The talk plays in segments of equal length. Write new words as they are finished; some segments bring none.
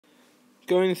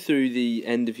going through the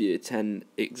end of year 10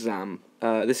 exam.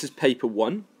 This is paper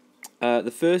 1. The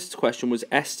first question was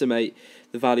estimate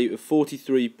the value of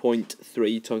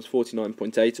 43.3 times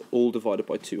 49.8 all divided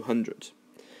by 200.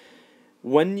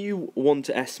 When you want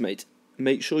to estimate,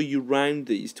 make sure you round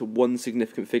these to one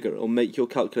significant figure. It'll make your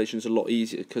calculations a lot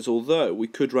easier, because although we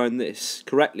could round this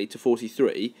correctly to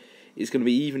 43, it's going to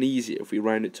be even easier if we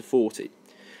round it to 40.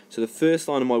 So the first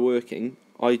line of my working,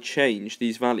 I changed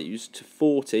these values to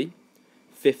 40,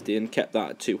 50 and kept that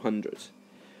at 200.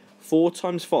 4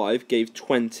 times 5 gave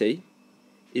 20.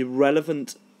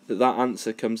 Irrelevant that that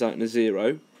answer comes out in a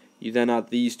 0, you then add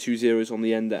these two zeros on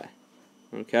the end there.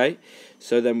 Okay,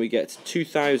 so then we get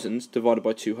 2000 divided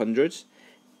by 200.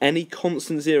 Any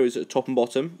constant zeros at the top and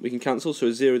bottom we can cancel, so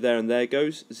a 0 there and there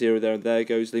goes, 0 there and there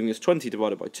goes, leaving us 20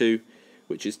 divided by 2,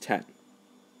 which is 10.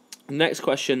 The next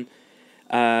question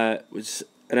was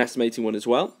an estimating one as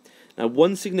well. Now,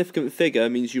 one significant figure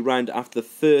means you round after the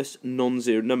first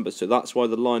non-zero number, so that's why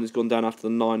the line has gone down after the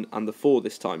 9 and the 4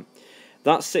 this time.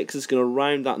 That 6 is going to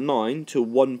round that 9 to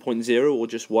 1.0 or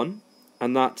just 1,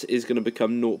 and that is going to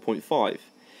become 0.5.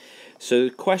 So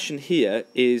the question here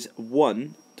is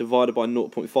 1 divided by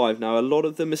 0.5. Now, a lot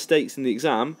of the mistakes in the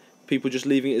exam, people just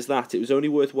leaving it as that. It was only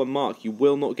worth 1 mark. You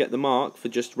will not get the mark for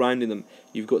just rounding them.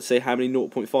 You've got to say how many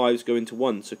 0.5s go into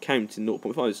 1. So count in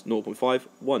 0.5s. 0.5,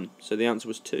 1. So the answer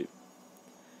was 2.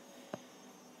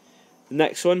 The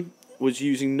next one was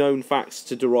using known facts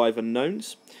to derive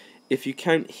unknowns. If you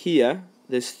count here,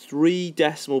 there's 3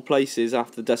 decimal places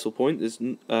after the decimal point. There's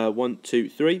 1, 2,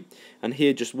 3, and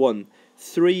here just 1.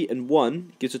 3 and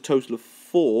 1 gives a total of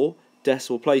 4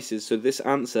 decimal places. So this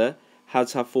answer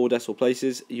has to have 4 decimal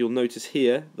places. You'll notice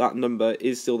here that number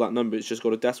is still that number. It's just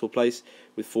got a decimal place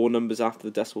with 4 numbers after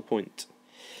the decimal point.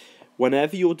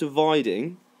 Whenever you're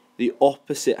dividing, the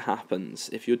opposite happens.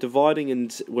 If you're dividing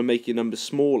and we're making numbers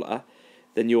smaller,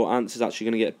 then your answer is actually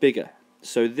going to get bigger.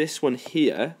 So this one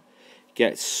here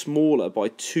gets smaller by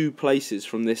 2 places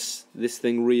from this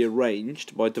thing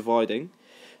rearranged by dividing.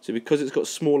 So because it's got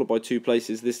smaller by 2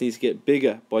 places, this needs to get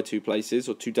bigger by 2 places,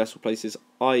 or 2 decimal places,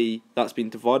 i.e. that's been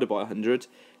divided by 100.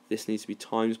 This needs to be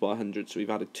times by 100, so we've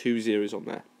added 2 zeros on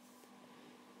there.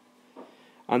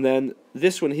 And then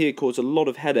this one here caused a lot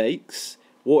of headaches.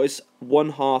 What is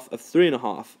 1/2 of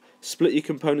 3.5? Split your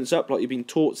components up like you've been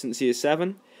taught since year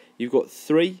 7. You've got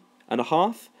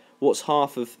 3.5. What's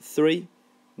half of 3?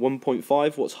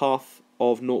 1.5. What's half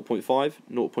of 0.5?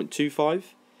 0.25.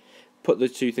 Put the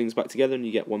two things back together and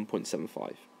you get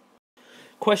 1.75.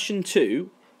 Question 2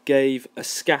 gave a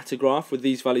scatter graph with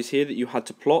these values here that you had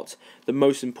to plot. The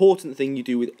most important thing you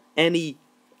do with any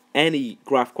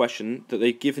graph question that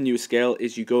they've given you a scale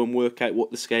is you go and work out what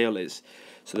the scale is.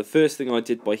 So the first thing I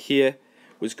did by here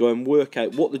was go and work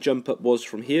out what the jump up was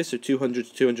from here. So 200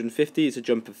 to 250 is a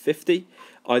jump of 50.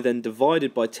 I then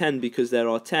divided by 10 because there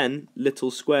are 10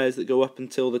 little squares that go up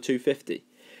until the 250.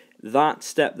 That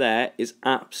step there is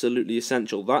absolutely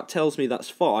essential. That tells me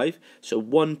that's 5. So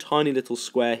one tiny little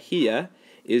square here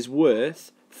is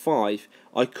worth 5.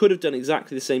 I could have done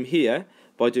exactly the same here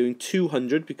by doing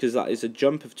 200 because that is a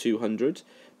jump of 200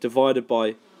 divided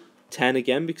by 10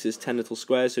 again because there's 10 little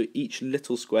squares. So each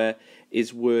little square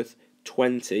is worth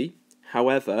 20.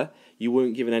 However, you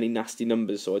weren't given any nasty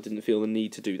numbers, so I didn't feel the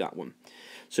need to do that one.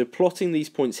 So plotting these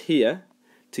points here,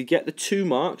 to get the 2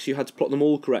 marks you had to plot them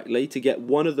all correctly. To get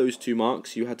one of those 2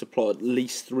 marks you had to plot at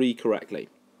least 3 correctly.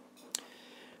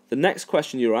 The next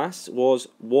question you were asked was,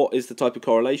 what is the type of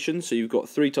correlation? So you've got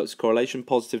 3 types of correlation: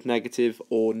 positive, negative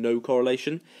or no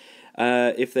correlation.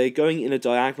 If they're going in a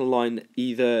diagonal line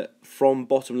either from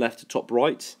bottom left to top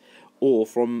right or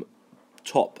from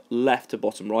top left to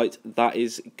bottom right, that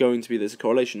is going to be there's a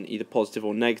correlation, either positive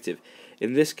or negative.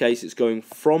 In this case it's going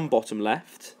from bottom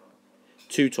left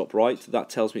to top right. That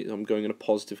tells me that I'm going in a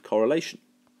positive correlation.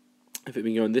 If it had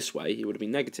been going this way, it would have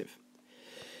been negative.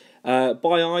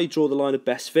 By eye, draw the line of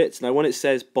best fit. Now when it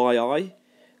says by eye,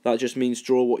 that just means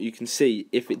draw what you can see.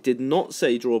 If it did not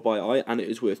say draw by eye and it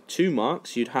is worth 2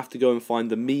 marks, you'd have to go and find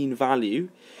the mean value.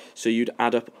 So you'd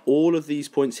add up all of these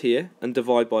points here and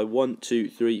divide by 1, 2,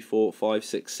 3, 4, 5,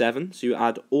 6, 7. So you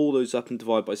add all those up and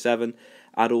divide by 7.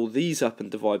 Add all these up and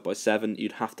divide by 7.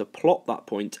 You'd have to plot that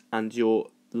point, and your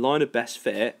line of best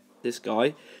fit, this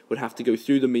guy, would have to go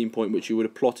through the mean point, which you would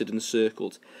have plotted and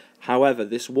circled. However,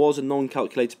 this was a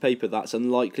non-calculated paper. That's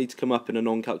unlikely to come up in a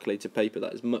non-calculated paper.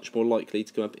 That is much more likely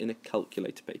to come up in a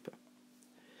calculated paper.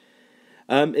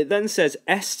 It then says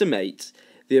estimate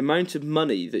the amount of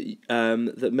money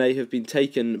that that may have been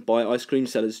taken by ice cream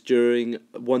sellers during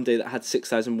one day that had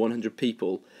 6,100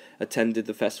 people attended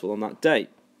the festival on that day.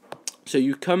 So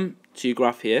you come to your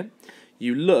graph here,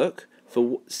 you look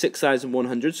for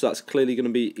 6,100, so that's clearly going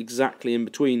to be exactly in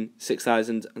between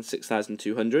 6,000 and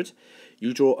 6,200.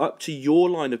 You draw up to your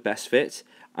line of best fit,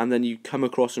 and then you come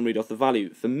across and read off the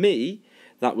value. For me,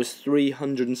 that was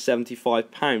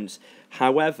 £375.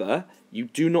 However, you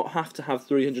do not have to have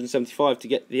 375 to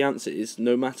get the answers,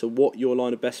 no matter what your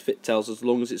line of best fit tells, as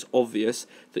long as it's obvious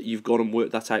that you've gone and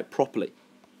worked that out properly.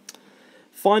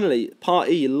 Finally, part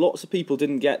E, lots of people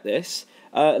didn't get this.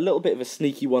 A little bit of a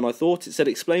sneaky one, I thought. It said,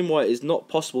 explain why it is not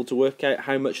possible to work out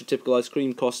how much a typical ice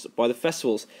cream costs by the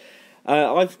festivals.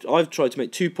 I've tried to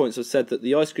make 2 points. I've said that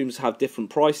the ice creams have different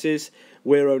prices.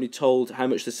 We're only told how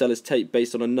much the sellers take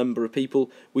based on a number of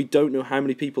people. We don't know how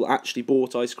many people actually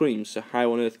bought ice creams, so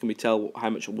how on earth can we tell how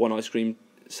much one ice cream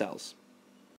sells?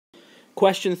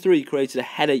 Question 3 created a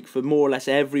headache for more or less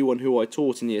everyone who I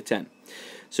taught in Year 10.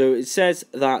 So it says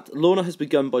that Lorna has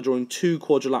begun by drawing 2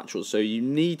 quadrilaterals. So you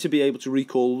need to be able to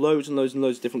recall loads and loads and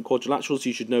loads of different quadrilaterals.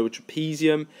 You should know a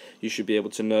trapezium, you should be able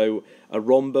to know a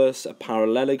rhombus, a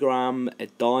parallelogram, a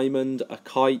diamond, a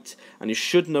kite, and you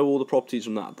should know all the properties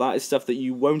from that. That is stuff that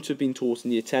you won't have been taught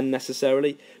in Year 10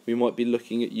 necessarily. We might be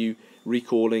looking at you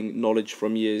recalling knowledge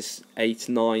from Years 8,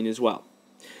 9 as well.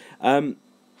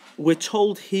 We're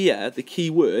told here, the key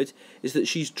word, is that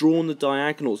she's drawn the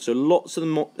diagonal. So lots of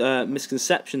the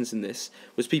misconceptions in this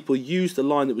was people used the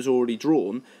line that was already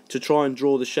drawn to try and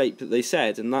draw the shape that they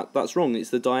said, and that's wrong.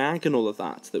 It's the diagonal of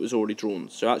that was already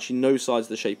drawn, so actually no sides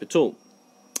of the shape at all.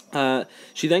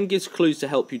 She then gives clues to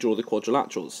help you draw the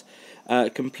quadrilaterals.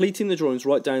 Completing the drawings,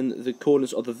 write down the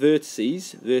corners of the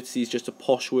vertices. Vertices is just a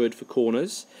posh word for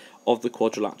corners of the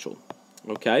quadrilateral.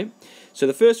 Okay, so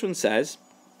the first one says,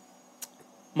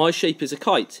 my shape is a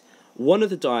kite. One of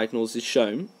the diagonals is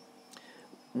shown.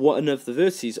 One of the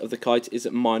vertices of the kite is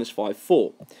at -5,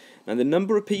 4. Now the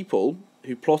number of people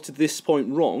who plotted this point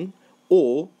wrong,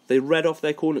 or they read off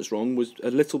their coordinates wrong, was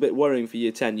a little bit worrying for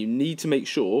Year 10. You need to make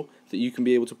sure that you can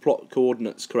be able to plot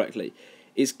coordinates correctly.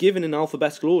 It's given in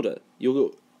alphabetical order.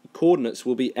 Your coordinates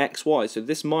will be x, y. So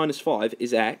this -5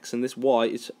 is x, and this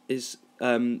y is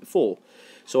 4.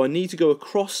 So I need to go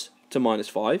across to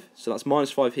 -5, so that's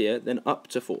 -5 here, then up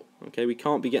to 4. Okay, we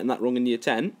can't be getting that wrong in Year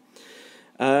 10.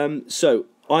 So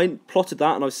I plotted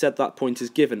that, and I've said that point is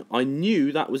given. I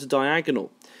knew that was a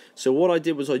diagonal. So what I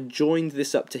did was I joined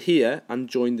this up to here and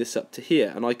joined this up to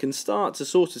here, and I can start to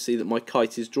sort of see that my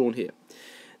kite is drawn here.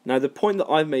 Now the point that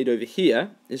I've made over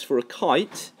here is for a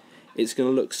kite. It's going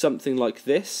to look something like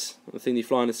this, the thing you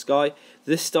fly in the sky.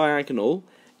 This diagonal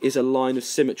is a line of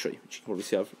symmetry, which you can probably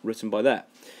see I've written by there.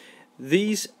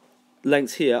 These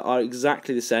lengths here are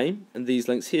exactly the same, and these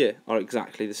lengths here are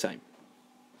exactly the same.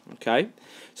 Okay,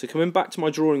 so coming back to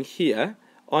my drawing here,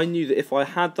 I knew that if I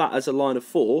had that as a line of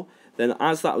 4, then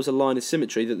as that was a line of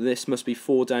symmetry, that this must be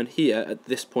 4 down here at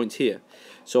this point here.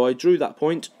 So I drew that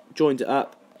point, joined it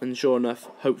up, and sure enough,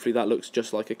 hopefully that looks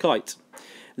just like a kite.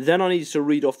 Then I needed to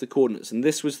read off the coordinates, and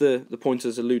this was the point I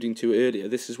was alluding to earlier.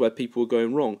 This is where people were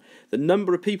going wrong. The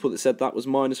number of people that said that was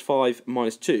 -5,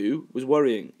 -2 was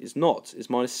worrying. It's not. It's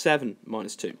 -7,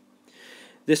 -2.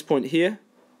 This point here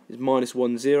is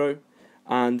 -1, 0,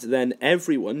 and then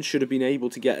everyone should have been able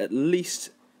to get at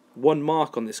least 1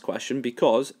 mark on this question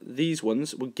because these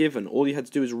ones were given. All you had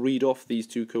to do is read off these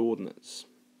 2 coordinates.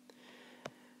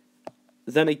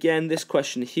 Then again, this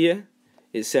question here,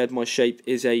 it said my shape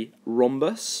is a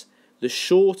rhombus. The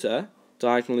shorter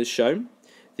diagonal is shown.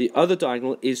 The other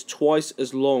diagonal is twice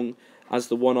as long as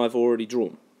the one I've already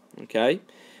drawn. Okay.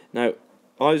 Now,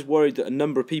 I was worried that a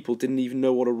number of people didn't even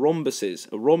know what a rhombus is.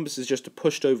 A rhombus is just a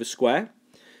pushed over square.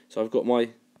 So I've got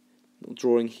my little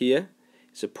drawing here.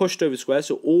 It's a pushed over square,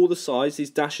 so all the sides, these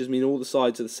dashes mean all the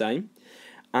sides are the same.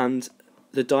 And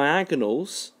the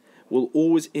diagonals will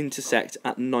always intersect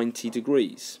at 90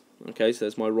 degrees. Okay, so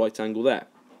there's my right angle there.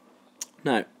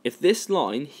 Now, if this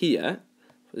line here,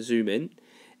 if I zoom in,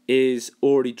 is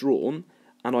already drawn,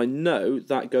 and I know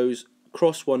that goes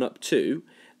across 1 up 2,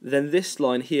 then this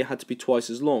line here had to be twice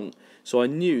as long. So I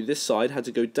knew this side had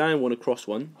to go down 1 across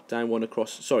 1, down 1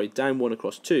 across 2, down 1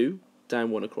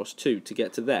 across 2 to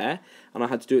get to there, and I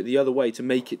had to do it the other way to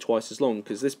make it twice as long,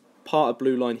 because this part of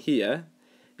blue line here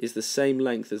is the same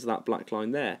length as that black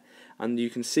line there. And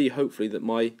you can see, hopefully, that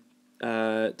my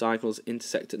diagonals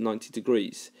intersect at 90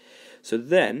 degrees. So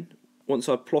then, once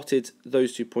I've plotted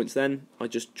those 2 points, then I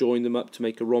just join them up to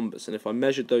make a rhombus. And if I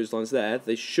measured those lines there,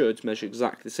 they should measure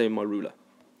exactly the same on my ruler.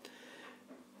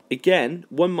 Again,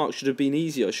 1 mark should have been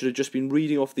easier. I should have just been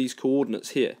reading off these coordinates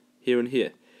here, here and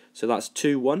here. So that's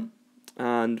 2, 1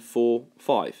 and 4,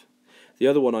 5. The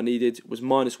other one I needed was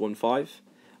 -1, 5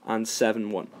 and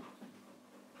 7, 1,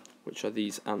 which are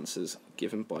these answers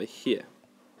given by here.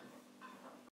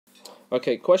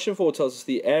 Okay, question 4 tells us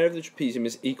the area of the trapezium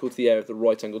is equal to the area of the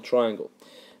right angled triangle.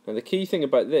 Now the key thing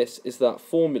about this is that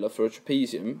formula for a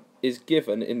trapezium is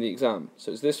given in the exam.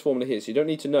 So it's this formula here, so you don't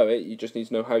need to know it, you just need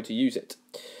to know how to use it.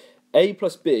 A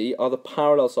plus B are the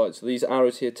parallel sides, so these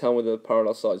arrows here tell me they're the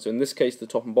parallel sides. So in this case the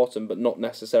top and bottom, but not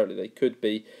necessarily, they could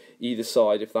be either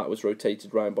side if that was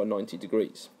rotated round by 90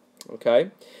 degrees.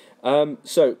 Okay,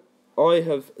 so I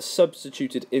have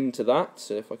substituted into that,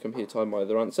 so if I come here to find my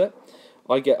other answer,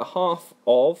 I get a half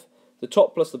of the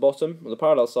top plus the bottom, or the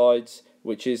parallel sides,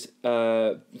 which is,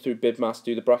 through BIDMAS,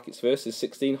 do the brackets first, is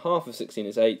 16, half of 16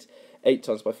 is 8, 8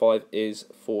 times by 5 is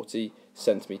 40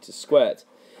 centimetres squared.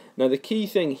 Now the key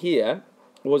thing here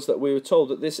was that we were told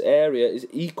that this area is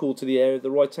equal to the area of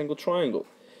the right angle triangle.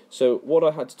 So what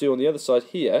I had to do on the other side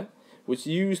here was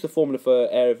use the formula for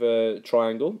area of a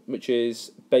triangle, which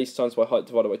is base times by height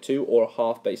divided by 2, or a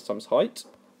half base times height,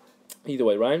 either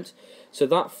way round. So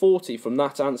that 40 from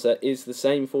that answer is the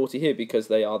same 40 here because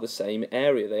they are the same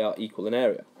area, they are equal in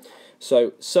area.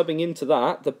 So subbing into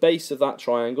that, the base of that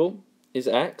triangle is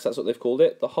x, that's what they've called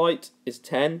it, the height is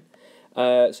 10,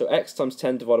 so x times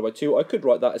 10 divided by 2, I could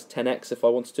write that as 10x if I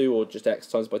wanted to, or just x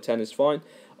times by 10 is fine.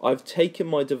 I've taken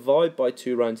my divide by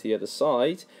 2 round to the other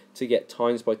side to get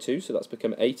times by 2, so that's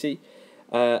become 80.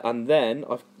 And then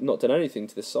I've not done anything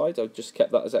to this side, I've just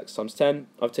kept that as x times 10.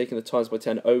 I've taken the times by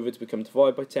 10 over to become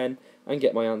divide by 10 and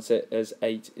get my answer as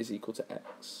 8 is equal to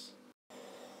x.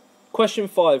 Question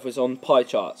 5 was on pie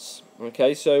charts.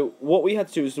 Okay, so what we had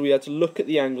to do is we had to look at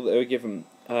the angle that they were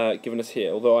given us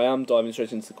here, although I am diving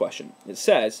straight into the question. It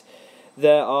says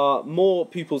there are more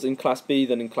pupils in Class B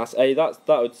than in Class A. That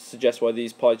would suggest why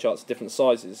these pie charts are different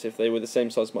sizes. If they were the same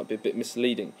size, it might be a bit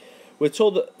misleading. We're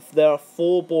told that there are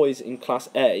 4 boys in Class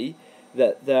A,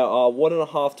 that there are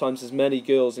 1.5 times as many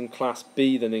girls in Class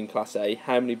B than in Class A.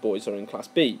 How many boys are in Class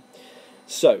B?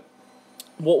 So,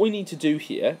 what we need to do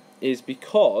here is,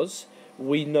 because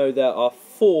we know there are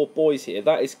 4 boys here,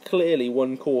 that is clearly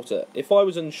 1/4. If I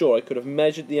was unsure, I could have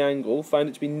measured the angle, found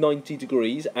it to be 90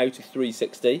 degrees out of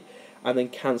 360, and then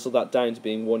cancelled that down to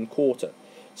being 1/4.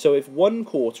 So if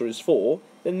 1/4 is 4,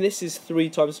 then this is 3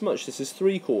 times as much, this is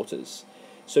 3/4.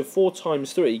 So 4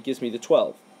 times 3 gives me the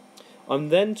 12. I'm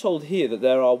then told here that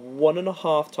there are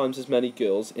 1.5 times as many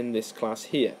girls in this class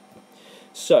here.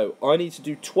 So I need to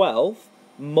do 12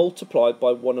 multiplied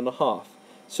by 1.5.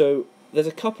 So there's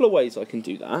a couple of ways I can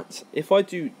do that. If I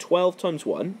do 12 times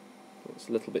 1, that's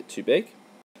a little bit too big.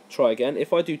 Try again.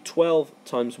 If I do 12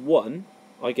 times 1,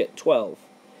 I get 12.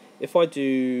 If I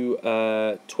do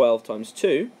 12 times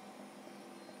 2,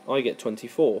 I get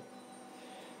 24.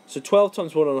 So 12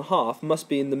 times 1.5 must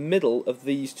be in the middle of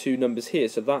these two numbers here,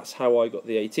 so that's how I got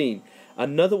the 18.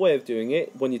 Another way of doing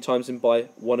it, when you times them by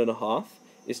 1.5,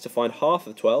 is to find half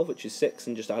of 12, which is 6,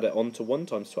 and just add it on to 1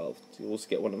 times 12, so you also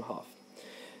get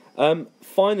 1.5.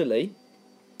 Finally,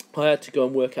 I had to go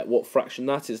and work out what fraction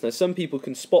that is. Now, some people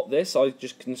can spot this, I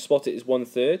just can spot it as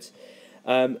 1/3.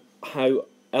 How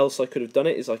else I could have done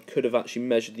it is I could have actually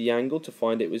measured the angle to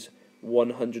find it was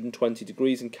 120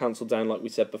 degrees and cancel down like we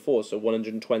said before, so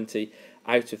 120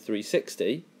 out of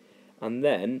 360, and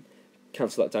then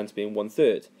cancel that down to being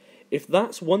 1/3. If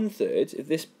that's 1/3, if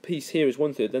this piece here is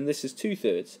 1/3, then this is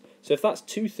 2/3. So if that's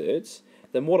 2/3,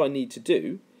 then what I need to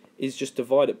do is just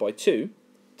divide it by 2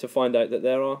 to find out that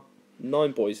there are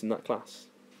 9 boys in that class.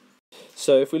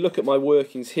 So if we look at my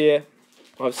workings here,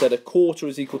 I've said 1/4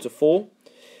 is equal to 4.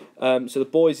 So the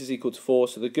boys is equal to 4,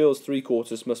 so the girls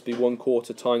 3/4 must be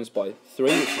 1/4 times by 3,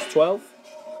 which is 12.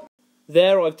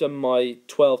 There I've done my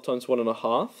 12 times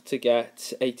 1.5 to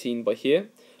get 18 by here,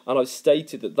 and I've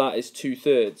stated that that is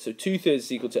 2/3. So 2/3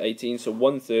 is equal to 18, so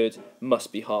 1/3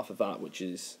 must be half of that, which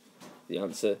is the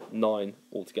answer 9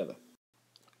 altogether.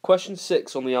 Question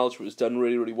 6 on the algebra was done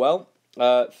really, really well.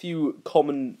 A few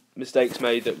common mistakes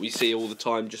made that we see all the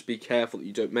time, just be careful that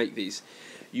you don't make these.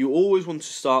 You always want to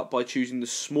start by choosing the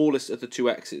smallest of the two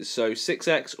x's, so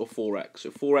 6x or 4x.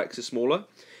 So 4x is smaller,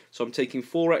 so I'm taking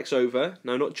 4x over,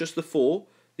 now not just the 4,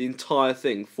 the entire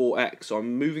thing, 4x. So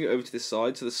I'm moving it over to this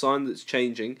side, so the sign that's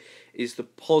changing is the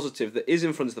positive that is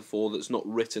in front of the 4 that's not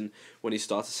written when you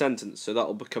start a sentence. So that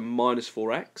will become minus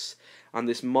 4x, and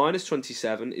this minus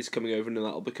 27 is coming over and that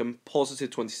will become positive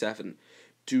 27.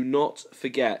 Do not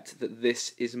forget that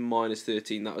this is minus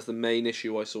 13, that was the main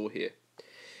issue I saw here.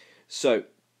 So,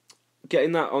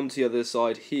 getting that onto the other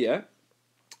side here,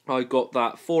 I got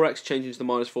that 4x changing to the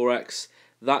minus 4x,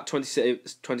 that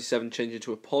 27 changing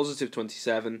to a positive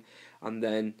 27, and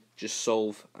then just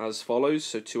solve as follows.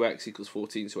 So 2x equals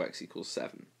 14, so x equals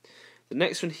 7. The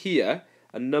next one here,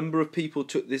 a number of people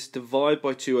took this divide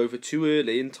by 2 over too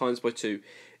early and times by 2.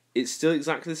 it's still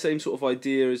exactly the same sort of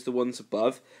idea as the ones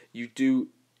above. You do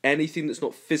anything that's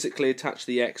not physically attached to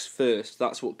the x first.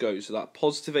 That's what goes. So that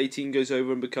positive 18 goes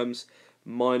over and becomes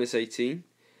minus 18.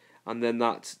 And then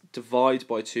that divide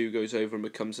by 2 goes over and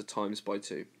becomes a times by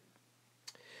 2.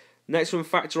 Next one,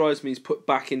 factorise, means put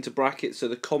back into brackets. So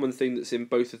the common thing that's in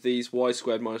both of these, y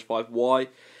squared minus 5y,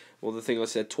 well, the thing I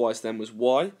said twice then was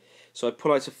y. So I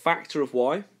pull out a factor of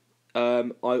y.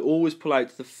 I always pull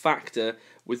out the factor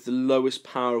with the lowest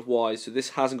power of y. So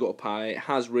this hasn't got a power. It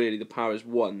has really, the power is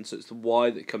 1. So it's the y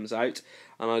that comes out.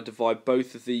 And I divide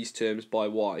both of these terms by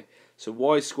y. So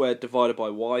y squared divided by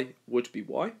y would be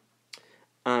y.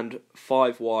 And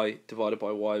 5y divided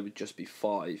by y would just be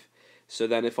 5. So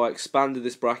then if I expanded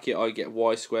this bracket, I get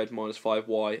y squared minus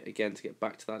 5y, again to get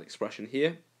back to that expression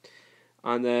here.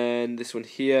 And then this one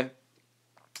here,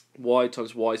 y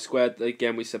times y squared,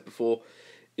 again we said before,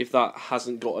 if that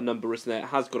hasn't got a number written there, it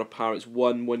has got a power, it's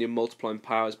 1. When you're multiplying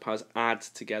powers add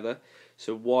together.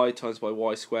 So y times by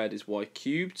y squared is y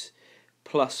cubed,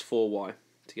 plus 4y,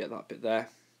 to get that bit there.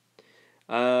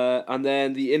 And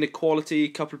then the inequality, a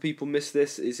couple of people miss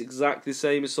this, is exactly the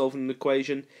same as solving an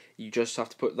equation. You just have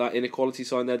to put that inequality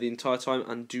sign there the entire time,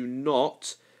 and do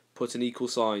not put an equal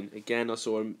sign. Again, I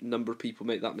saw a number of people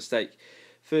make that mistake.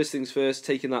 First things first,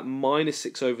 taking that minus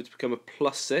 6 over to become a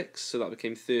plus 6, so that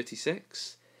became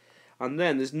 36. And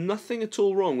then there's nothing at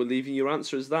all wrong with leaving your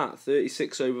answer as that,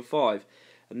 36 over 5.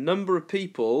 A number of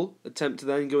people attempt to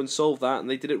then go and solve that, and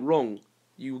they did it wrong.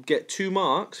 You get 2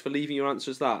 marks for leaving your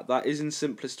answer as that. That is in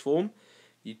simplest form.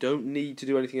 You don't need to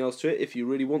do anything else to it. If you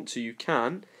really want to, you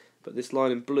can. But this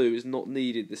line in blue is not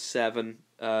needed. The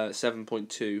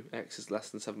 7.2. X is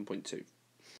less than 7.2.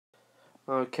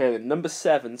 Okay, then number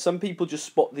 7. Some people just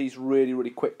spot these really, really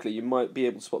quickly. You might be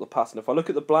able to spot the pattern. If I look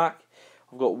at the black,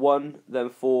 I've got 1, then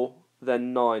 4,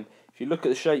 then 9. If you look at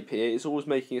the shape here, it's always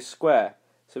making a square.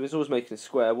 So if it's always making a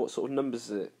square, what sort of numbers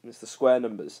is it? It's the square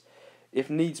numbers. If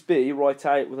needs be, write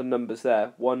out with the numbers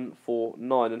there, 1, 4,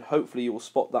 9, and hopefully you will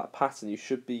spot that pattern. You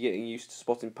should be getting used to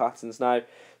spotting patterns now.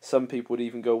 Some people would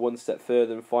even go one step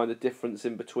further and find a difference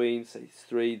in between, say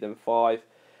 3, then 5,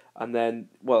 and then,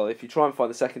 well, if you try and find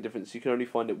the second difference, you can only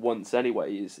find it once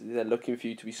anyway. They're looking for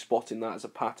you to be spotting that as a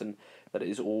pattern that it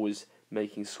is always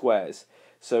making squares.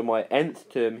 So my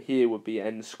nth term here would be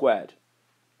n squared.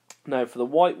 Now for the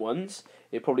white ones,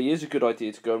 it probably is a good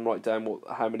idea to go and write down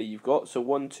how many you've got. So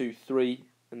 1, 2, 3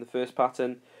 in the first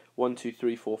pattern, 1, 2,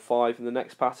 3, 4, 5 in the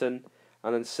next pattern,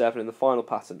 and then 7 in the final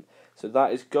pattern. So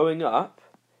that is going up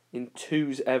in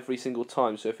 2's every single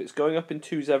time. So if it's going up in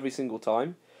 2's every single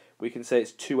time, we can say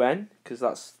it's 2n, because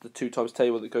that's the 2 times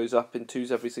table that goes up in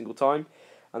 2's every single time.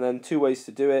 And then 2 ways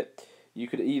to do it. You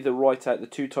could either write out the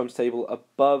 2 times table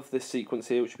above this sequence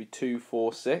here, which would be 2,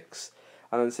 4, 6,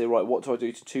 and then say, right, what do I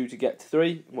do to 2 to get to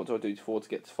 3? What do I do to 4 to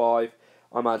get to 5?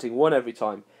 I'm adding 1 every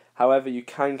time. However, you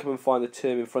can come and find the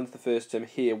term in front of the first term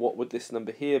here. What would this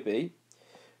number here be?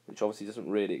 Which obviously doesn't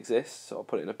really exist, so I'll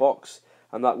put it in a box.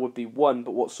 And that would be 1,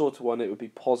 but what sort of 1? It would be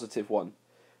positive 1.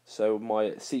 So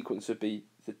my sequence would be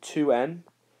the 2n,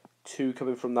 2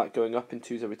 coming from that going up in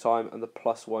 2's every time, and the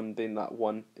plus 1 being that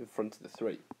 1 in front of the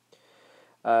 3.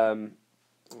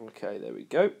 Okay, there we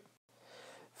go.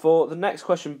 For the next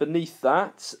question beneath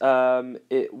that,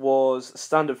 it was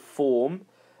standard form.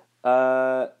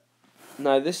 Now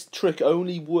this trick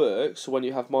only works when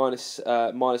you have minus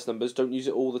numbers. Don't use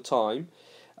it all the time.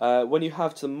 When you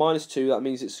have to the minus 2, that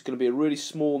means it's going to be a really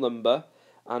small number,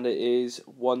 and it is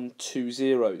 1, 2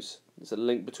 zeros. There's a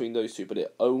link between those two, but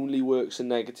it only works in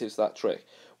negatives, that trick.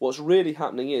 What's really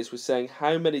happening is we're saying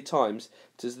how many times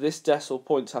does this decimal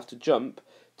point have to jump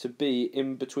to be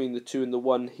in between the 2 and the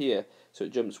 1 here. So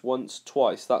it jumps once,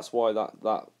 twice. That's why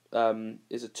that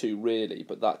is a 2 really,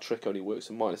 but that trick only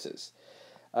works in minuses.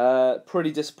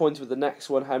 Pretty disappointed with the next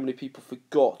one. How many people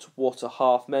forgot what a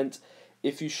half meant?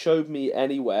 If you showed me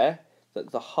anywhere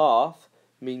that the half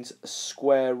means a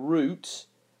square root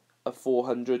of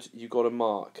 400, you got a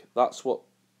mark. That's what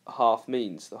half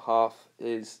means. The half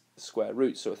is the square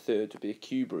root, so a third would be a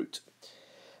cube root.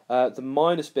 The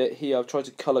minus bit here, I've tried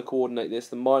to colour coordinate this.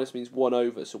 The minus means 1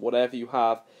 over, so whatever you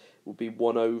have will be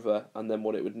 1 over, and then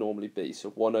what it would normally be.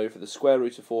 So 1 over the square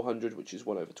root of 400, which is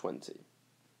 1 over 20.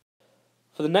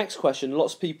 For the next question,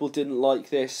 lots of people didn't like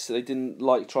this. They didn't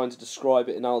like trying to describe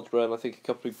it in algebra, and I think a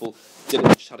couple of people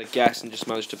didn't, just had a guess and just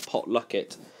managed to potluck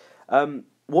it.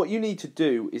 What you need to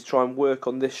do is try and work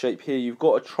on this shape here. You've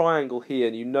got a triangle here,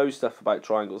 and you know stuff about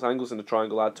triangles. Angles in a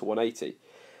triangle add to 180.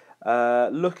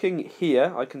 Looking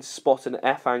here, I can spot an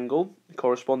F angle, a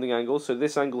corresponding angle. So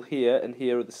this angle here and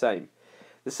here are the same.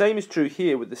 The same is true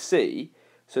here with the C.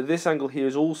 So this angle here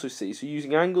is also C. So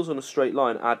using angles on a straight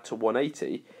line add to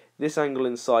 180. this angle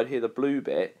inside here, the blue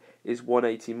bit, is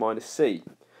 180 minus c.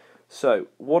 So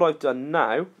what I've done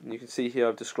now, and you can see here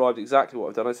I've described exactly what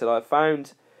I've done. I said I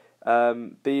found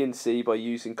B and C by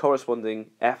using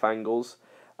corresponding f angles,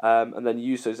 and then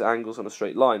use those angles on a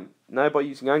straight line. Now by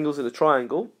using angles in a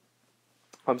triangle,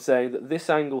 I'm saying that this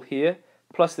angle here,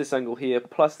 plus this angle here,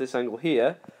 plus this angle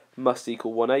here, must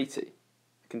equal 180.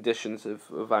 Conditions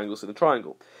of angles in a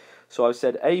triangle. So I've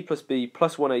said A plus B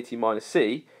plus 180 minus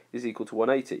C is equal to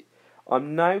 180.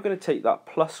 I'm now going to take that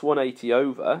plus 180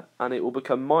 over, and it will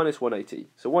become minus 180.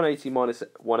 So 180 minus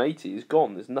 180 is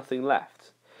gone, there's nothing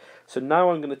left. So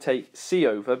now I'm going to take C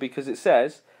over, because it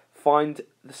says find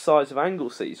the size of angle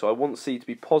C. So I want C to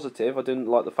be positive. I didn't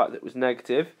like the fact that it was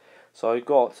negative. So I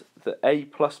got that A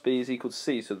plus B is equal to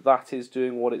C. So that is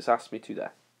doing what it's asked me to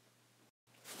there.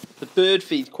 The bird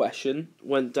feed question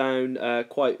went down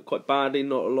quite badly.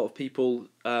 Not a lot of people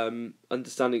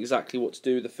understanding exactly what to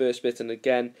do with the first bit, and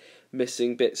again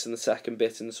missing bits in the second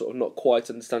bit and sort of not quite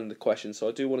understanding the question. So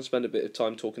I do want to spend a bit of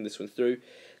time talking this one through.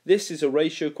 This is a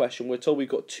ratio question. We're told we've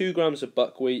got 2 grams of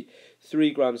buckwheat,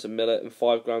 3 grams of millet, and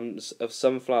 5 grams of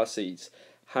sunflower seeds.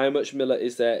 How much millet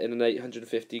is there in an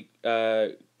 850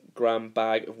 gram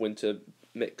bag of winter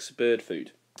mix bird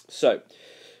food? So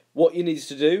what you needed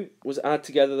to do was add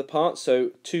together the parts.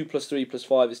 So 2 plus 3 plus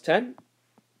 5 is 10.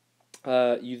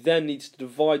 You then need to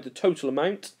divide the total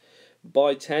amount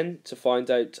by 10 to find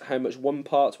out how much one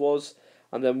part was,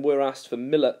 and then we're asked for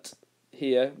millet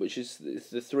here, which is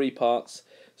the 3 parts.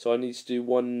 So I need to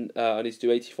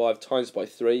do 85 times by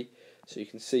 3. So you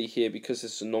can see here, because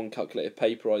this is a non-calculated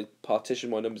paper, I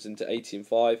partition my numbers into 80 and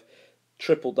 5,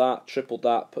 tripled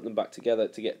that, put them back together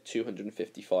to get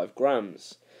 255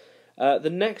 grams. The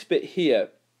next bit here,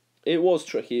 it was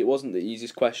tricky. It wasn't the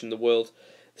easiest question in the world.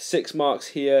 6 marks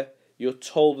here. You're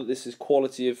told that this is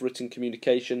quality of written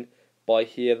communication by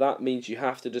here. That means you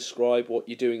have to describe what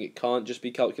you're doing. It can't just be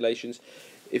calculations.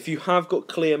 If you have got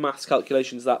clear maths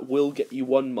calculations, that will get you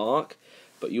 1 mark,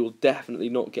 but you will definitely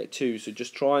not get 2. So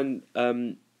just try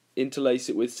and interlace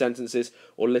it with sentences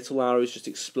or little arrows just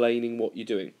explaining what you're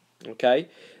doing. Okay.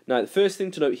 Now the first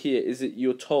thing to note here is that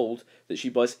you're told that she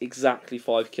buys exactly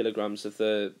 5 kilograms of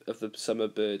the summer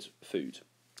bird food.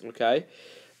 Okay.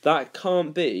 That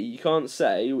can't be. You can't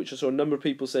say, which I saw a number of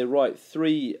people say, right,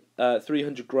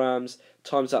 300 grams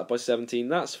times that by 17.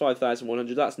 That's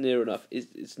 5,100. That's near enough.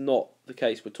 It's not the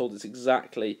case. We're told it's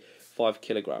exactly 5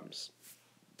 kilograms.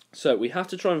 So we have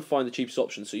to try and find the cheapest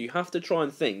option. So you have to try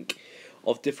and think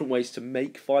of different ways to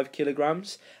make 5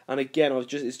 kilograms. And again,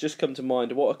 it's just come to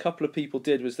mind. What a couple of people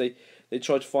did was they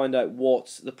tried to find out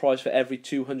what the price for every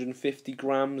 250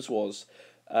 grams was,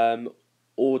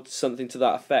 or something to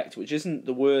that effect, which isn't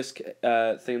the worst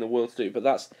thing in the world to do, but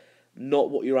that's not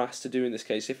what you're asked to do in this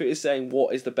case. If it is saying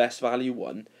what is the best value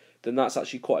one, then that's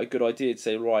actually quite a good idea to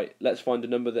say, right, let's find a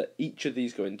number that each of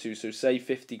these go into. So say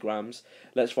 50 grams,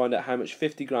 let's find out how much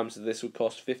 50 grams of this would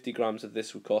cost, 50 grams of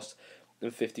this would cost,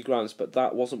 and 50 grams. But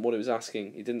that wasn't what it was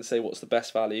asking. It didn't say what's the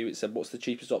best value, it said what's the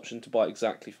cheapest option to buy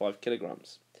exactly 5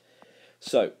 kilograms.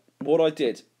 So what I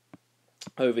did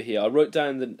over here, I wrote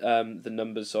down the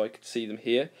numbers so I could see them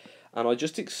here, and I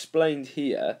just explained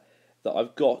here that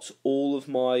I've got all of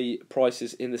my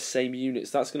prices in the same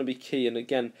units. That's going to be key. And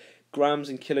again, grams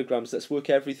and kilograms, let's work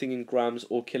everything in grams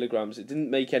or kilograms. It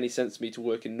didn't make any sense to me to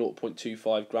work in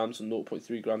 0.25 grams or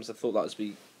 0.3 grams. I thought that was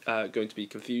going to be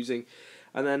confusing.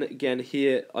 And then again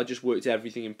here, I just worked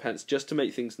everything in pence just to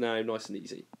make things now nice and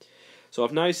easy. So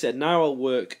I've now said, now I'll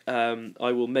work,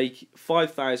 I will make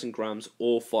 5,000 grams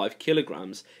or 5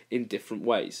 kilograms in different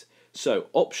ways. So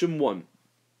option 1,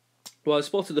 well, I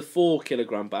spotted the 4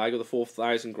 kilogram bag, or the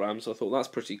 4,000 grams, so I thought that's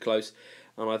pretty close,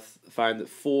 and I found that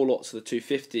 4 lots of the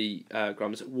 250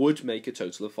 grams would make a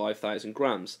total of 5,000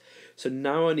 grams. So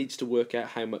now I need to work out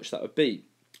how much that would be.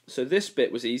 So this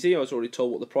bit was easy, I was already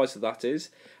told what the price of that is,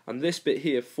 and this bit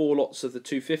here, 4 lots of the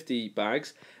 250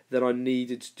 bags, then I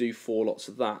needed to do 4 lots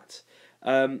of that.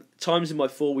 Times in by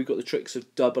 4, we've got the tricks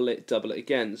of double it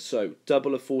again. So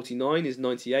double of 49 is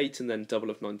 98, and then double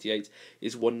of 98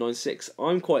 is 196.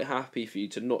 I'm quite happy for you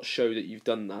to not show that you've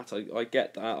done that. I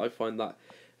get that. I find that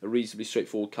a reasonably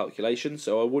straightforward calculation,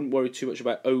 so I wouldn't worry too much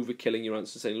about overkilling your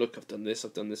answer, saying, look, I've done this,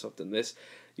 I've done this, I've done this.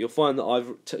 You'll find that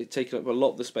I've taken up a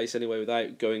lot of the space anyway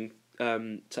without going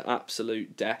to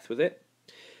absolute death with it.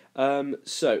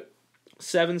 So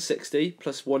 760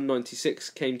 plus 196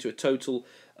 came to a total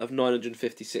of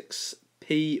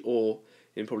 956p, or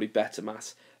in probably better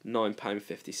maths,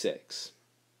 £9.56.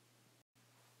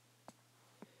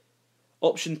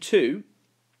 Option 2,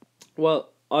 well,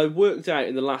 I worked out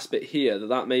in the last bit here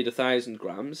that made 1,000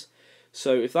 grams,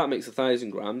 So if that makes 1,000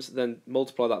 grams, then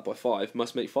multiply that by 5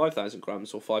 must make 5,000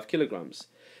 grams or 5 kilograms.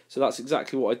 So that's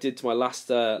exactly what I did to my last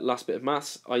bit of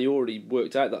maths. I already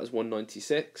worked out that was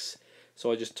 196.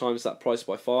 So I just times that price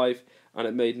by 5 and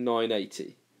it made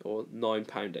 9.80 or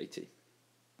 £9.80.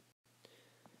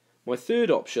 My third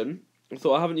option, I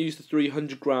thought I haven't used the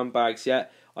 300 gram bags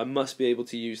yet. I must be able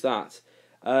to use that.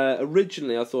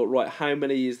 Originally I thought, right, how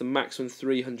many is the maximum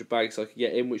 300 bags I could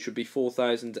get in, which would be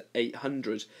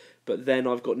 4,800, but then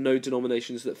I've got no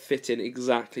denominations that fit in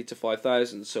exactly to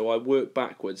 5,000, so I worked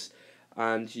backwards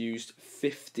and used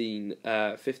 15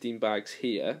 bags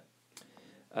here.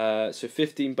 So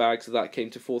 15 bags of that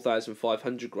came to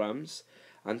 4,500 grams,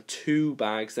 and 2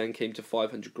 bags then came to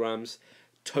 500 grams.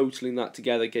 Totaling that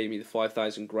together gave me the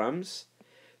 5,000 grams.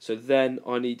 So then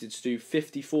I needed to do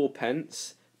 54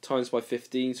 pence times by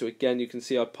 15. So again, you can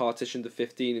see I partitioned the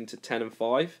 15 into 10 and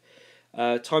 5.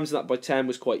 Times that by 10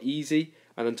 was quite easy,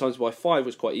 and then times by 5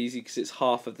 was quite easy because it's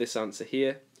half of this answer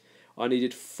here. I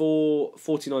needed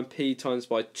 49p times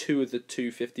by 2 of the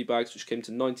 250 bags, which came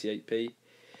to 98p,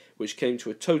 which came to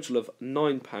a total of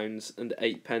 £9 and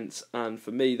 8 pence. And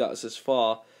for me, that's as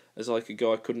far as I could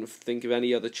go. I couldn't think of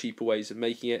any other cheaper ways of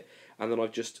making it, and then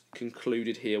I've just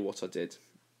concluded here what I did.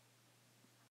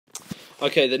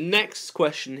 Okay, the next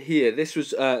question here, this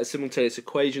was a simultaneous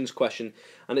equations question,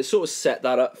 and it sort of set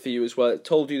that up for you as well. It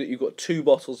told you that you've got 2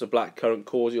 bottles of blackcurrant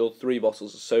cordial, 3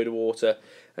 bottles of soda water,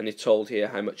 and you're told here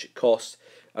how much it cost,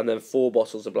 and then 4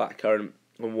 bottles of blackcurrant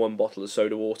and 1 bottle of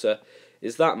soda water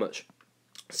is that much.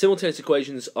 Simultaneous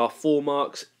equations are 4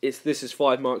 marks. This is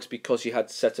 5 marks because you had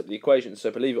to set up the equation. So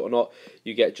believe it or not,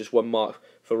 you get just 1 mark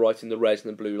for writing the red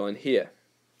and the blue line here.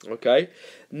 Okay.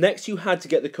 Next, you had to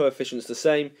get the coefficients the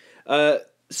same.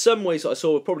 Some ways that I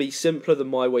saw were probably simpler than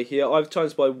my way here. I've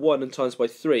times by 1 and times by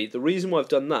 3. The reason why I've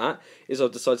done that is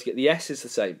I've decided to get the s's the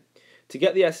same. To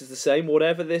get the s's the same,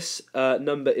 whatever this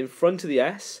number in front of the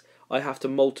s, I have to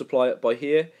multiply it by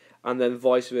here, and then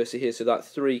vice versa here, so that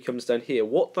 3 comes down here.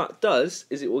 What that does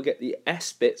is it will get the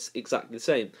s bits exactly the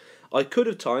same. I could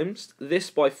have times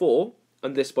this by 4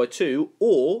 and this by 2,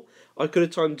 or I could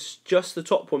have times just the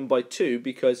top one by 2,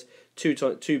 because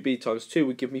 2b times 2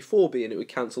 would give me 4b, and it would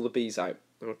cancel the b's out.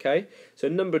 Okay, so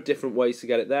a number of different ways to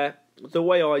get it there. The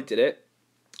way I did it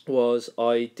was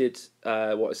I did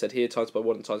what I said here, times by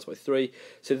 1 and times by 3.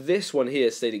 So this one here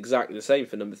stayed exactly the same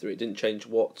for number 3. It didn't change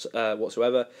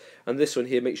whatsoever. And this one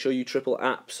here, make sure you triple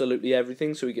absolutely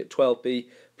everything. So we get 12b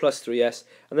plus 3s.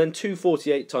 And then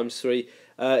 248 times 3.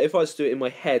 If I was to do it in my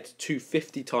head,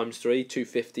 250 times 3,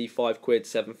 250, 5 quid,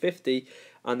 750.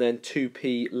 And then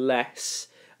 2p less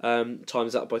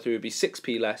times that by 3 would be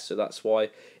 6p less. So that's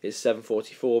why it's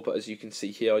 744. But as you can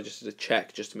see here, I just did a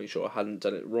check just to make sure I hadn't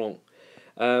done it wrong.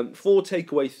 4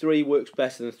 take away 3 works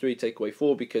better than 3 take away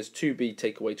 4, because 2b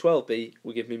take away 12b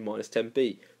will give me minus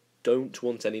 10b. Don't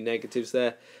want any negatives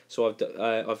there, so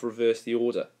I've reversed the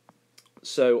order.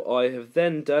 So I have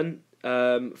then done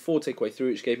 4 take away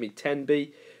 3, which gave me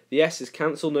 10b. The s's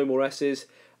cancel, no more s's,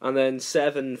 and then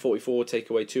 744 take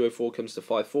away 204 comes to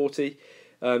 540.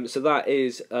 So that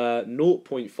is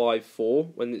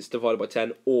 0.54 when it's divided by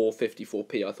 10, or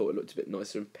 54p. I thought it looked a bit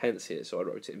nicer in pence here, so I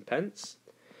wrote it in pence.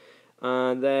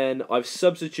 And then I've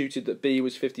substituted that b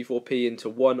was 54p into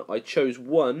 1. I chose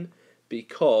 1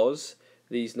 because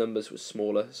these numbers were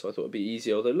smaller, so I thought it would be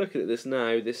easier. Although looking at this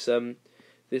now, this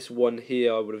one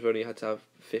here, I would have only had to have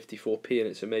 54p in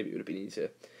it, so maybe it would have been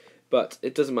easier. But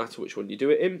it doesn't matter which one you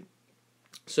do it in.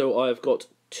 So I've got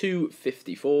 2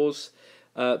 54s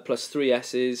plus 3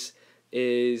 s's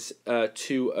is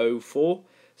 204.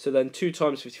 So then 2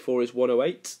 times 54 is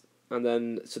 108, and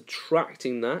then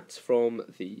subtracting that from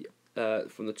the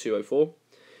 204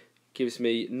 gives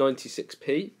me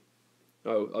 96p.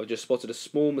 Oh, I've just spotted a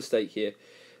small mistake here.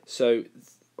 So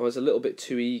I was a little bit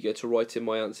too eager to write in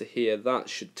my answer here. That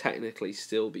should technically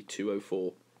still be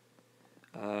 204.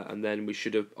 And then I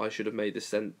should have made the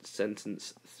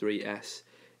sentence 3s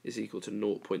is equal to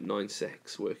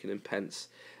 0.96, working in pence.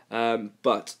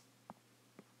 But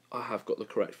I have got the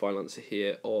correct final answer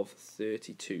here of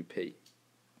 32p.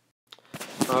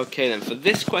 Okay then, for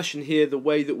this question here, the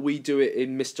way that we do it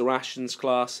in Mr. Ashton's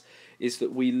class is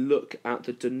that we look at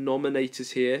the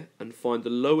denominators here and find the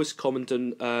lowest common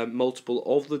multiple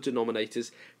of the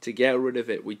denominators to get rid of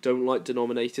it. We don't like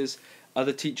denominators.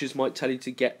 Other teachers might tell you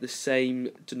to get the same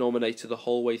denominator the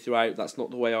whole way throughout. That's not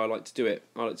the way I like to do it.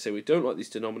 I like to say we don't like these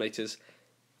denominators,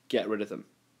 get rid of them.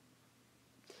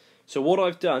 So what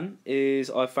I've done is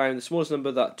I've found the smallest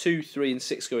number that 2, 3 and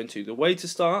 6 go into. The way to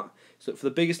start is look for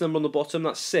the biggest number on the bottom,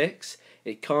 that's 6.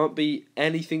 It can't be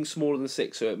anything smaller than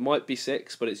 6, so it might be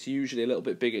 6, but it's usually a little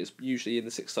bit bigger. It's usually in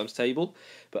the 6 times table.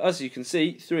 But as you can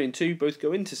see, 3 and 2 both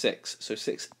go into 6, so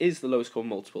 6 is the lowest common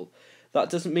multiple. That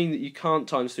doesn't mean that you can't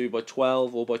times through by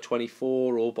 12 or by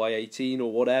 24 or by 18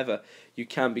 or whatever. You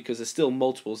can, because they're still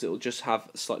multiples. It will just have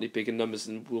slightly bigger numbers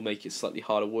and will make it slightly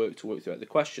harder work to work throughout the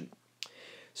question.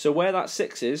 So where that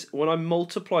 6 is, when I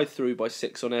multiply through by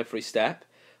 6 on every step,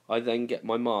 I then get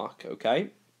my mark, okay?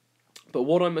 But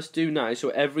what I must do now, so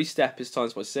every step is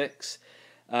times by 6,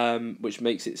 which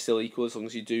makes it still equal as long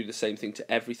as you do the same thing to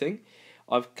everything.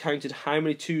 I've counted how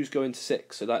many 2's go into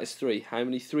 6, so that is 3. How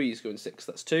many 3's go into 6?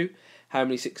 That's 2. How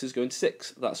many 6's go into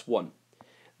 6? That's 1.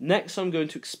 Next, I'm going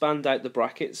to expand out the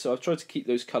brackets, so I've tried to keep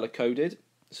those colour-coded.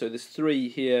 So this 3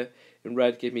 here in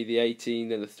red gave me the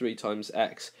 18, and the 3 times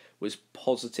x was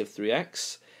positive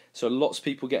 3x. So lots of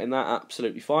people getting that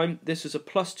absolutely fine. This was a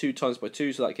plus 2 times by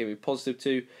 2, so that gave me positive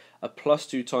 2. A plus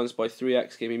 2 times by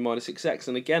 3x gave me minus 6x.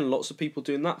 And again, lots of people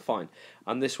doing that fine.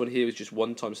 And this one here was just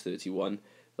 1 times 31.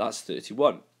 That's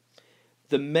 31.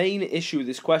 The main issue with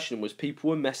this question was people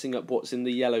were messing up what's in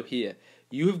the yellow here.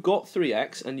 You have got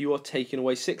 3x and you are taking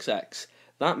away 6x.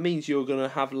 That means you're going to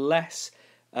have less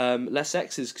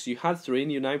x's because you had 3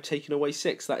 and you're now taking away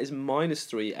 6. That is minus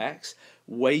 3x.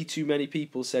 Way too many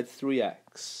people said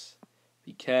 3x.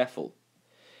 Be careful.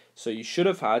 So you should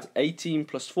have had 18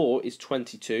 plus 4 is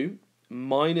 22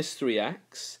 minus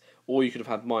 3x, or you could have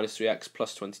had minus 3x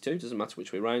plus 22, doesn't matter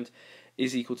which way around,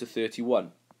 is equal to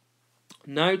 31.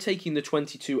 Now taking the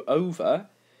 22 over,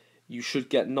 you should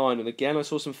get 9. And again, I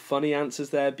saw some funny answers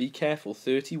there. Be careful.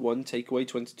 31 take away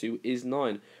 22 is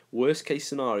 9. Worst case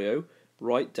scenario,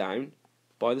 write down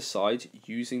by the side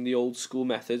using the old school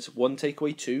methods. 1 take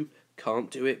away 2,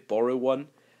 can't do it, borrow 1.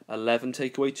 11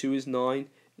 take away 2 is 9.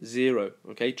 0.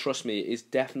 Okay, trust me, it is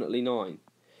definitely 9.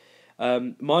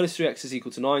 Minus 3x is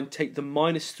equal to 9. Take the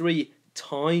minus 3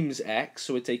 times x,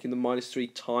 so we're taking the minus 3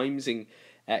 timesing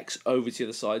x over to the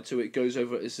other side, so it goes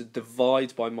over as a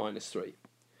divide by minus 3.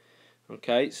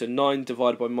 Okay, so 9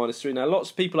 divided by minus 3. Now,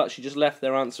 lots of people actually just left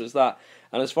their answer as that,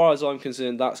 and as far as I'm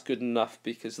concerned, that's good enough,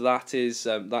 because that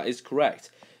is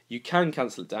correct. You can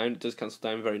cancel it down. It does cancel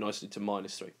down very nicely to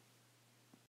minus 3.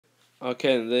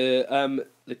 Okay,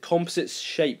 the composite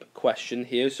shape question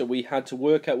here. So we had to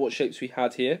work out what shapes we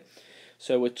had here.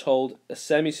 So we're told a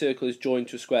semicircle is joined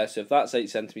to a square. So if that's 8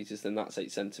 centimeters, then that's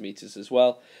 8 centimeters as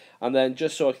well. And then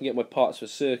just so I can get my parts of a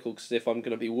circle, because if I'm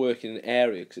going to be working an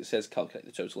area, because it says calculate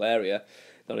the total area,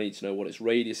 then I need to know what its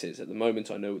radius is. At the moment,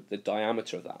 I know the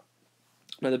diameter of that.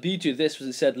 Now the beauty of this was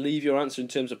it said leave your answer in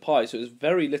terms of pi. So there's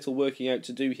very little working out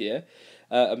to do here,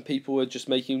 and people were just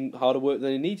making harder work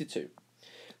than they needed to.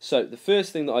 So the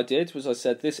first thing that I did was I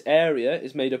said this area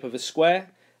is made up of a square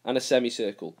and a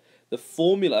semicircle. The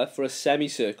formula for a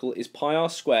semicircle is pi r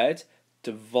squared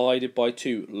divided by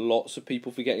 2. Lots of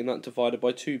people forgetting that divided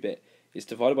by 2 bit. It's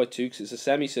divided by 2 because it's a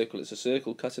semicircle. It's a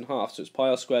circle cut in half. So it's pi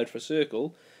r squared for a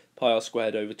circle, pi r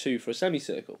squared over 2 for a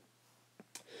semicircle.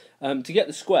 To get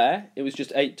the square, it was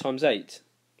just 8 times 8.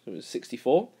 So it was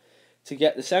 64. To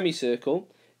get the semicircle,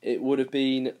 it would have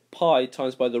been pi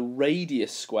times by the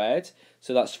radius squared.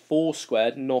 So that's 4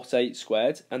 squared, not 8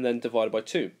 squared, and then divided by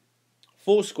 2.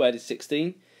 4 squared is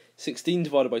 16. 16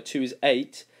 divided by 2 is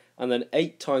 8. And then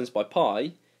 8 times by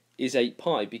pi is 8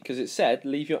 pi, because it said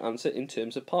leave your answer in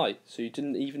terms of pi. So you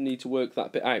didn't even need to work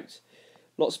that bit out.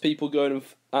 Lots of people going and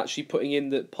actually putting in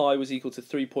that pi was equal to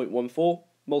 3.14,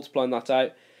 multiplying that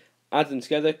out, add them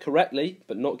together correctly,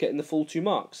 but not getting the full 2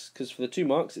 marks. Because for the 2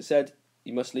 marks, it said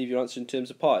you must leave your answer in terms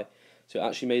of pi. So it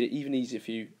actually made it even easier for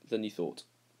you than you thought.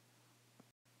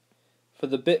 For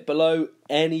the bit below,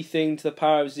 anything to the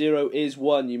power of 0 is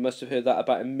 1. You must have heard that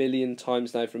about a million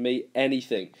times now from me.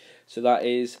 Anything. So that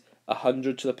is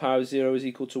 100 to the power of 0 is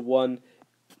equal to 1.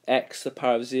 X to the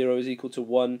power of 0 is equal to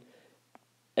 1.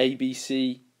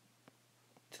 ABC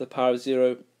to the power of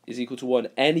 0 is equal to 1.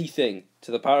 Anything to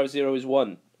the power of 0 is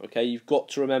 1. Okay, you've got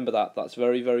to remember that. That's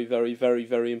very, very, very, very,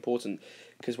 very important,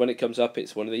 because when it comes up,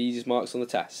 it's one of the easiest marks on the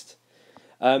test.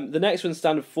 The next one,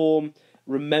 standard form.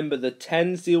 Remember, the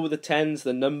tens deal with the tens,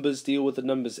 the numbers deal with the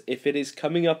numbers. If it is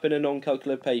coming up in a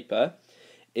non-calculator paper,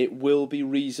 it will be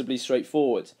reasonably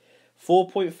straightforward.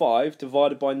 4.5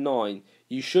 divided by 9.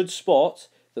 You should spot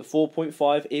that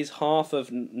 4.5 is half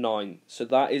of 9, so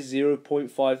that is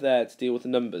 0.5 there to deal with the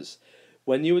numbers.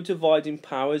 When you are dividing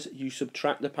powers, you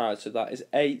subtract the powers, so that is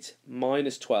 8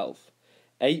 minus 12.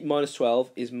 8 minus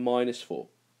 12 is minus 4.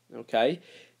 Okay?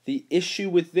 The issue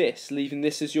with this, leaving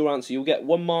this as your answer, you'll get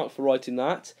 1 mark for writing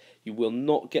that. You will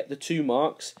not get the 2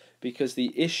 marks, because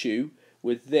the issue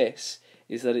with this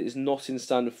is that it is not in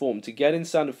standard form. To get in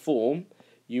standard form,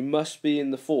 you must be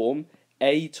in the form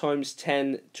a times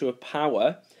 10 to a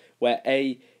power, where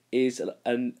a is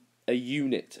a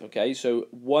unit. Okay, so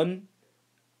 1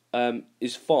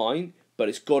 is fine, but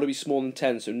it's got to be smaller than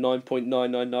 10, so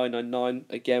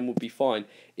 9.99999 again would be fine.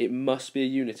 It must be a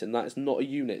unit, and that is not a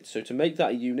unit. So to make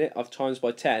that a unit, I've times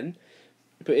by 10,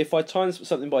 but if I times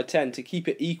something by 10, to keep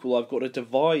it equal, I've got to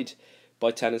divide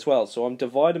by 10 as well. So I'm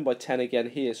dividing by 10 again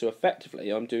here, so effectively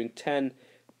I'm doing 10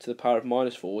 to the power of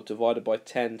minus 4 divided by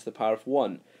 10 to the power of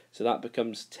 1. So that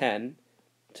becomes 10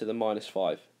 to the minus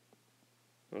 5.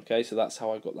 Okay, so that's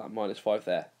how I got that minus 5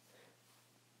 there.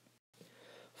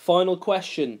 Final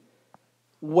question.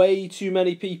 Way too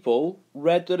many people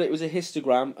read that it was a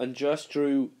histogram and just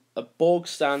drew a bog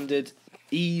standard,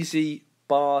 easy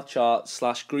bar chart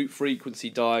 / group frequency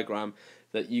diagram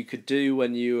that you could do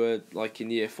when you were like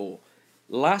in year 4.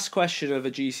 Last question of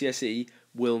a GCSE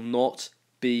will not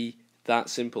be that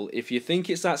simple. If you think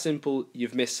it's that simple,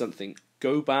 you've missed something.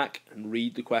 Go back and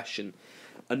read the question.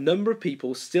 A number of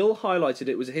people still highlighted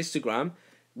it was a histogram,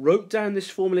 wrote down this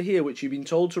formula here, which you've been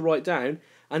told to write down,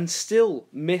 and still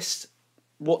missed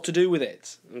what to do with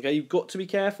it. Okay, you've got to be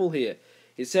careful here.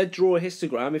 It said draw a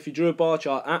histogram. If you drew a bar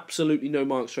chart, absolutely no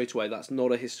marks straight away. That's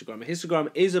not a histogram. A histogram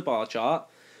is a bar chart,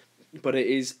 but it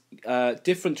is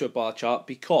different to a bar chart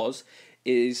because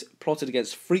it is plotted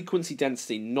against frequency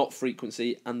density, not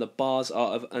frequency, and the bars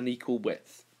are of unequal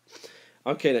width.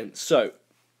 Okay then, so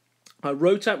I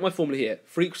wrote out my formula here.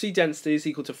 Frequency density is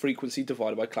equal to frequency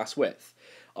divided by class width.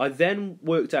 I then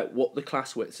worked out what the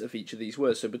class widths of each of these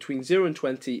were. So between 0 and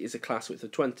 20 is a class width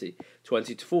of 20,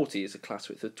 20 to 40 is a class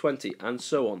width of 20, and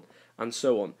so on, and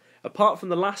so on. Apart from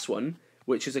the last one,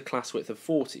 which is a class width of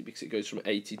 40, because it goes from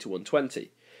 80 to 120.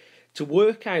 To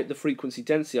work out the frequency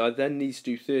density, I then need to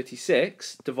do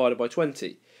 36 divided by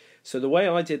 20. So the way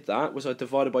I did that was I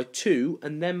divided by 2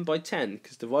 and then by 10,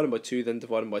 because dividing by 2 then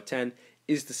dividing by 10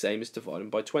 is the same as dividing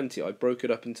by 20. I broke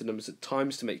it up into numbers at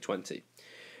times to make 20.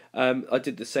 I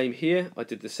did the same here, I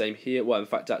did the same here. Well, in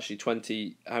fact, actually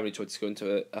 20, how many 20s go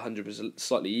into 100 was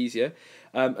slightly easier.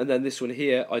 And then this one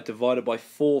here, I divided by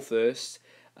 4 first.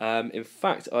 In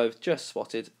fact, I've just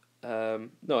spotted, no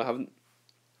I haven't,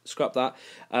 scrap that.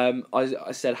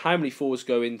 I said how many 4s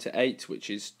go into 8, which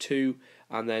is 2,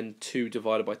 and then 2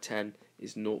 divided by 10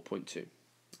 is 0.2.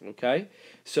 Okay,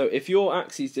 so if your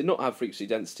axes did not have frequency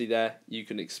density there, you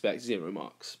can expect 0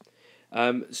 marks.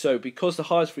 So because the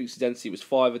highest frequency density was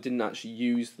 5, I didn't actually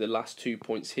use the last 2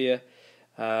 points here.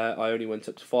 I only went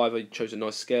up to 5. I chose a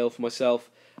nice scale for myself,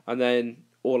 and then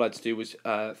all I had to do was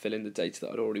fill in the data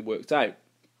that I'd already worked out.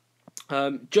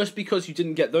 Just because you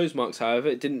didn't get those marks, however,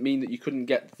 it didn't mean that you couldn't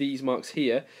get these marks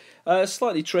here.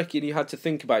 Slightly tricky, and you had to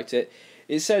think about it.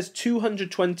 It says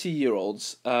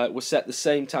 220-year-olds were set the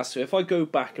same task. So if I go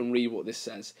back and read what this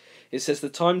says, it says the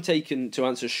time taken to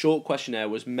answer a short questionnaire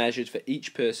was measured for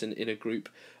each person in a group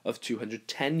of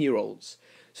 210-year-olds.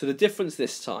 So the difference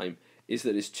this time is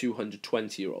that it's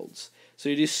 220-year-olds. So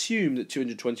you'd assume that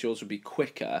 220-year-olds would be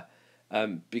quicker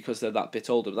because they're that bit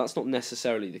older, but that's not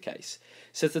necessarily the case.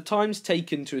 It says the times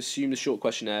taken to assume the short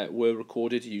questionnaire were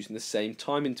recorded using the same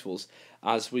time intervals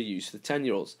as were used for the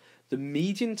 10-year-olds. The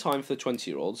median time for the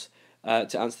 20-year-olds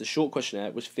to answer the short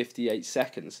questionnaire was 58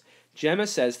 seconds. Gemma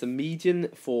says the median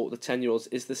for the 10-year-olds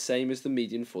is the same as the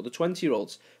median for the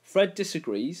 20-year-olds. Fred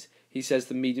disagrees. He says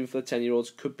the median for the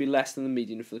 10-year-olds could be less than the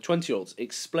median for the 20-year-olds.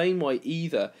 Explain why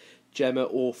either Gemma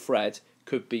or Fred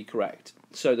could be correct.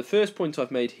 So the first point I've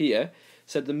made here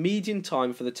said the median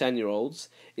time for the 10-year-olds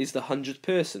is the 100th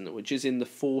person, which is in the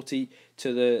 40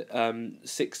 to the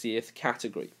 60th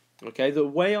category. Okay, the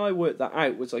way I worked that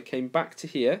out was I came back to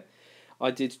here,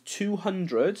 I did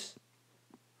 200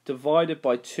 divided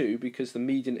by 2 because the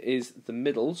median is the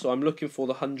middle, so I'm looking for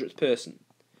the 100th person.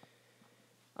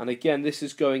 And again, this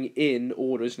is going in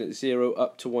order, isn't it? 0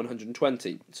 up to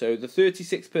 120. So the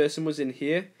 36th person was in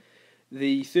here,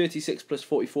 the 36 plus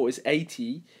 44 is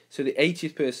 80, so the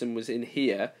 80th person was in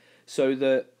here, so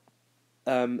the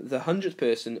 100th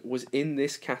person was in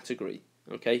this category.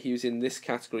 Okay, he was in this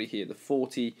category here, the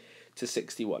 40 to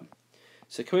 61.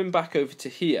 So coming back over to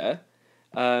here,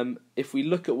 if we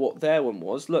look at what their one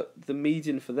was, look, the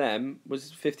median for them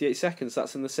was 58 seconds.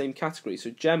 That's in the same category. So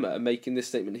Gemma, making this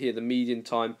statement here, the median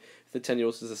time for the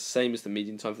 10-year-olds is the same as the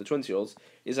median time for the 20-year-olds,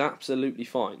 is absolutely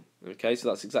fine. Okay, so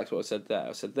that's exactly what I said there.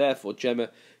 I said, therefore, Gemma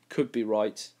could be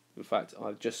right. In fact,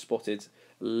 I've just spotted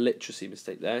a literacy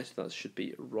mistake there. So that should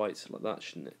be right like that,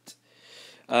 shouldn't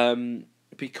it?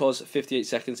 Because 58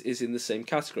 seconds is in the same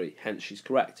category, hence she's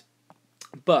correct.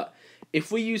 But if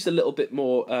we use a little bit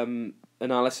more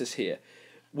analysis here,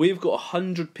 we've got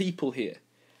 100 people here.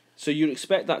 So you'd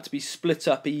expect that to be split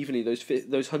up evenly, those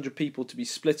 100 people to be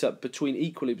split up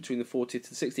equally between the 40th and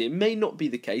 60th. It may not be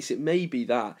the case. It may be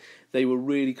that they were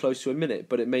really close to a minute,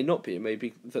 but it may not be. It may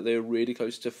be that they were really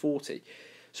close to 40.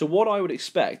 So what I would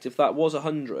expect, if that was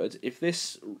 100, if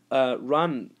this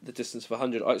ran the distance of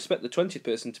 100, I expect the 20th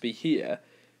person to be here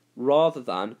rather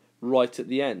than right at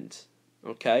the end.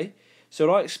 Okay?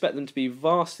 So I expect them to be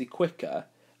vastly quicker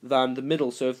than the middle.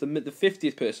 So if the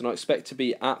 50th person, I expect to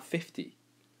be at 50.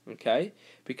 Okay,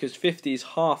 because 50 is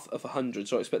half of 100,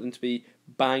 so I expect them to be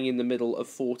bang in the middle of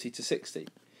 40 to 60.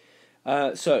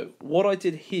 So what I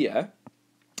did here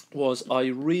was I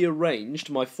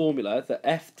rearranged my formula that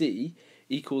FD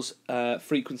equals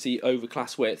frequency over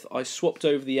class width. I swapped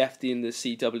over the FD and the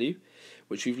CW,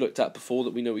 which we've looked at before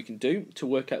that we know we can do, to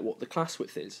work out what the class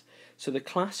width is. So the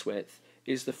class width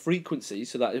is the frequency,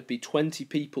 so that would be 20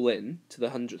 people in to the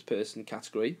 100th person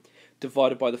category,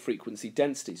 divided by the frequency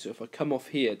density. So if I come off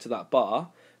here to that bar,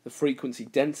 the frequency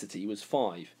density was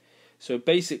 5. So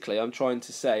basically I'm trying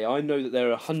to say, I know that there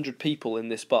are 100 people in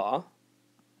this bar.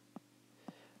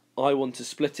 I want to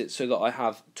split it so that I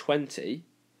have 20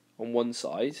 on one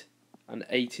side and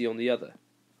 80 on the other.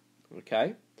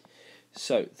 Okay?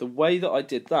 So the way that I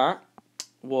did that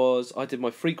was I did my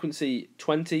frequency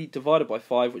 20 divided by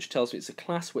 5, which tells me it's a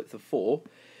class width of 4.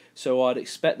 So I'd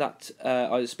expect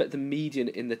the median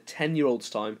in the 10-year-old's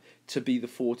time to be the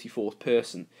 44th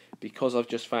person, because I've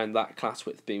just found that class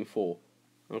width being 4.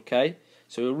 Okay?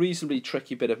 So a reasonably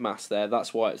tricky bit of maths there.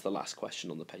 That's why it's the last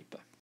question on the paper.